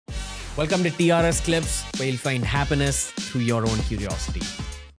Welcome to TRS Clips, where you'll find happiness through your own curiosity.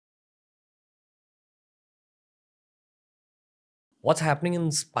 What's happening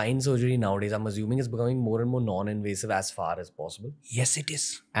in spine surgery nowadays? I'm assuming it's becoming more and more non-invasive as far as possible. Yes, it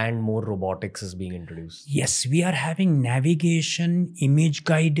is. And more robotics is being introduced. Yes, we are having navigation,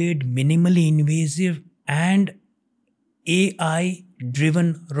 image-guided, minimally invasive, and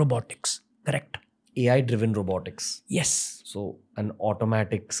AI-driven robotics. Correct. AI-driven robotics. Yes. So, an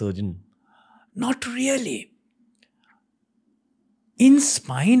automatic surgeon. Not really. In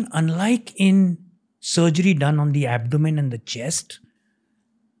spine, unlike in surgery done on the abdomen and the chest,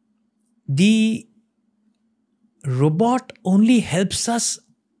 the robot only helps us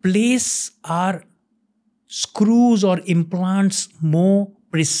place our screws or implants more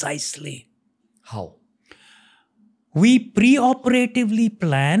precisely. How? We pre-operatively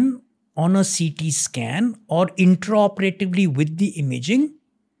plan on a CT scan or intraoperatively with the imaging,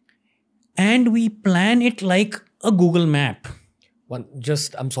 and we plan it like a Google map.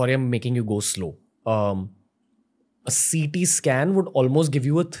 I'm sorry, I'm making you go slow. A CT scan would almost give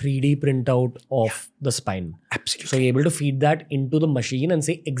you a 3D printout of the spine. Absolutely. So you're able to feed that into the machine and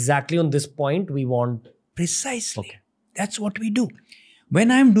say exactly on this point we want. Precisely. Okay. That's what we do. When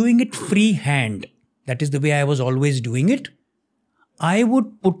I'm doing it freehand, that is the way I was always doing it, I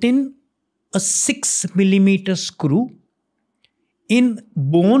would put in a 6 millimeter screw in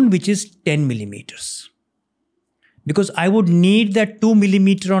bone which is 10 millimeters. Because I would need that 2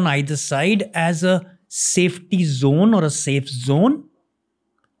 millimeter on either side as a safety zone or a safe zone,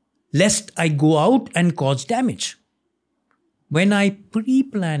 lest I go out and cause damage. When I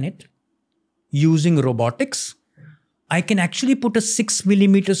pre-plan it using robotics, I can actually put a 6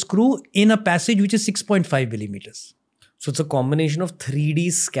 millimeter screw in a passage which is 6.5 millimeters. So it's a combination of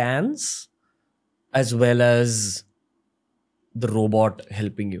 3D scans as well as the robot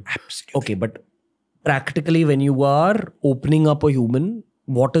helping you. Absolutely. Okay, but practically when you are opening up a human,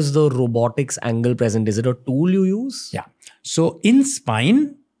 what is the robotics angle present? Is it a tool you use? Yeah. So in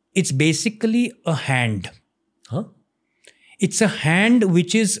spine, it's basically a hand. Huh? It's a hand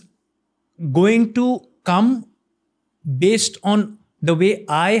which is going to come based on the way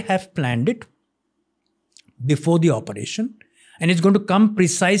I have planned it before the operation. And it's going to come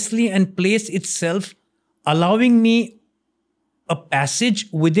precisely and place itself, allowing me a passage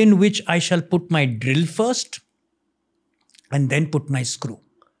within which I shall put my drill first and then put my screw.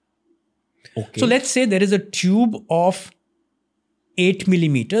 Okay. So let's say there is a tube of 8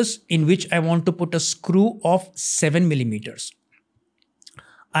 millimeters in which I want to put a screw of 7 millimeters.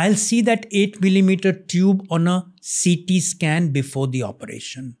 I'll see that 8 millimeter tube on a CT scan before the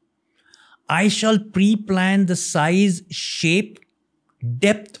operation. I shall pre-plan the size, shape,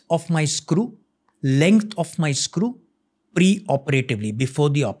 depth of my screw, length of my screw pre-operatively before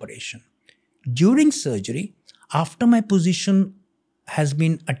the operation. During surgery, after my position has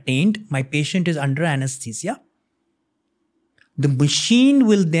been attained, my patient is under anesthesia. The machine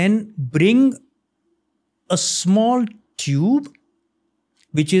will then bring a small tube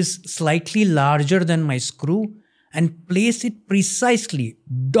which is slightly larger than my screw and place it precisely,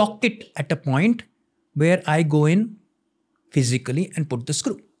 dock it at a point where I go in physically and put the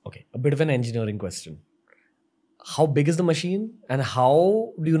screw. Okay, a bit of an engineering question. How big is the machine and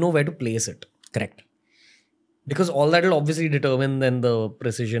how do you know where to place it? Correct. Because all that will obviously determine then the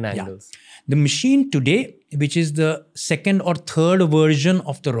precision angles. Yeah. The machine today, which is the second or third version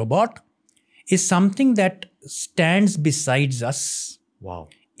of the robot, is something that stands besides us. Wow.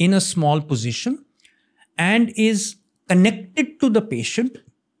 In a small position and is connected to the patient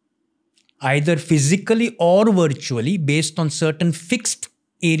either physically or virtually based on certain fixed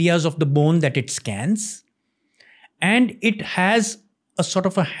areas of the bone that it scans. And it has a sort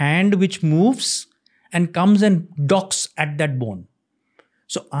of a hand which moves and comes and docks at that bone.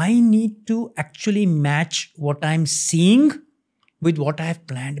 So I need to actually match what I'm seeing with what I have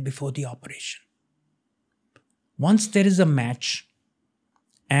planned before the operation. Once there is a match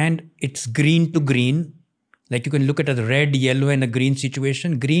and it's green to green, like you can look at a red, yellow and a green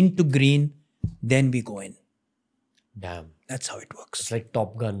situation, green to green, then we go in. Damn. That's how it works. It's like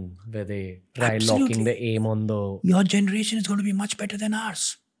Top Gun, where they try Absolutely. locking the aim on the... Your generation is going to be much better than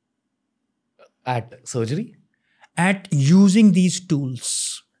ours. At surgery? At using these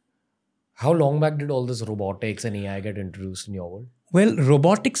tools. How long back did all this robotics and AI get introduced in your world? Well,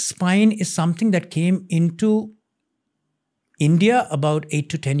 robotic spine is something that came into India about 8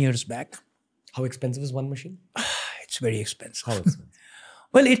 to 10 years back. How expensive is one machine? It's very expensive. How expensive?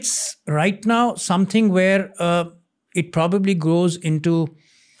 Well, it's right now something where it probably grows into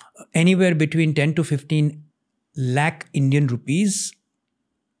anywhere between 10 to 15 lakh Indian rupees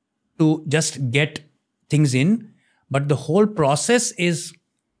to just get things in, but the whole process is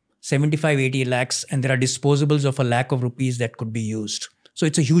 75-80 lakhs, and there are disposables of 1 lakh of rupees that could be used. So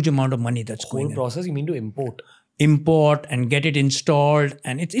it's a huge amount of money that's going in. Whole process, you mean to Import and get it installed,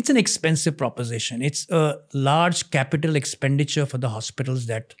 and it's an expensive proposition. It's a large capital expenditure for the hospitals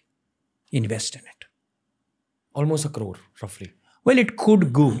that invest in it. Almost 1 crore, roughly. Well, it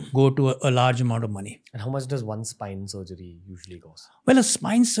could go to a large amount of money. And how much does one spine surgery usually cost? Well, a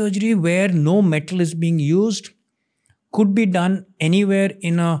spine surgery where no metal is being used could be done anywhere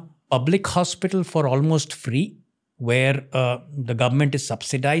in a public hospital for almost free, where the government is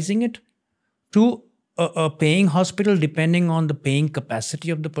subsidizing it, to a paying hospital depending on the paying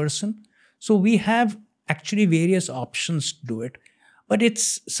capacity of the person. So we have actually various options to do it, but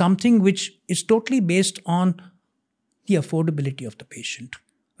it's something which is totally based on the affordability of the patient.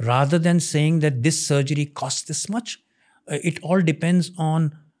 Rather than saying that this surgery costs this much, it all depends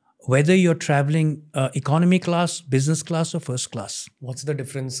on whether you're traveling economy class, business class, or first class. What's the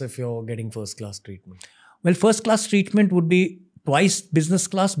difference if you're getting first class treatment? Well, first class treatment would be twice business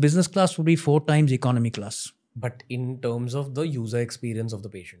class would be 4 times economy class. But in terms of the user experience of the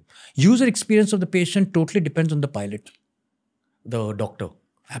patient? User experience of the patient totally depends on the pilot. The doctor?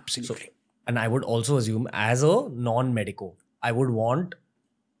 Absolutely. So, and I would also assume, as a non-medico, I would want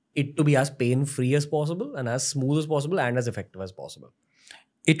it to be as pain-free as possible and as smooth as possible and as effective as possible.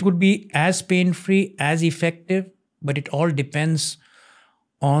 It would be as pain-free, as effective, but it all depends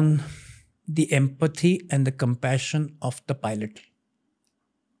on the empathy and the compassion of the pilot.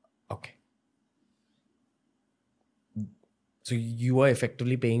 Okay. So you are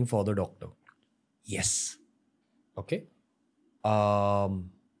effectively paying for the doctor? Yes. Okay.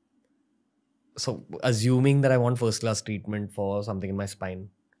 So assuming that I want first class treatment for something in my spine,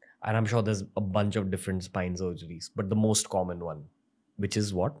 and I'm sure there's a bunch of different spine surgeries, but the most common one, which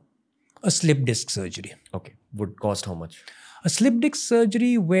is what? A slip disc surgery. Okay. Would cost how much? A slip disc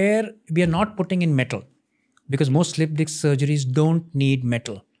surgery where we are not putting in metal, because most slip disc surgeries don't need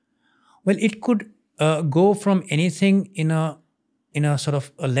metal. Well, it could go from anything in a sort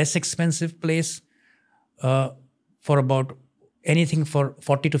of a less expensive place for about anything for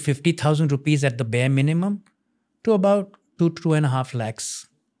 40 to 50,000 rupees at the bare minimum, to about 2 to 2.5 lakhs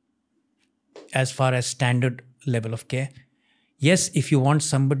as far as standard level of care. Yes, if you want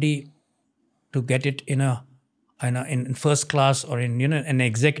somebody to get it in first class or in an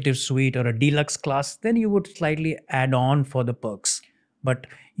executive suite or a deluxe class, then you would slightly add on for the perks. But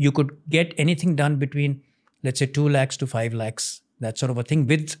you could get anything done between, let's say, 2 lakhs to 5 lakhs, that sort of a thing,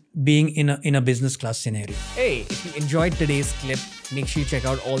 with being in a business class scenario. Hey, if you enjoyed today's clip, make sure you check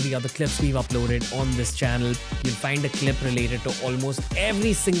out all the other clips we've uploaded on this channel. You'll find a clip related to almost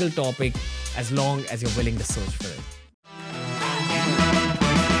every single topic, as long as you're willing to search for it.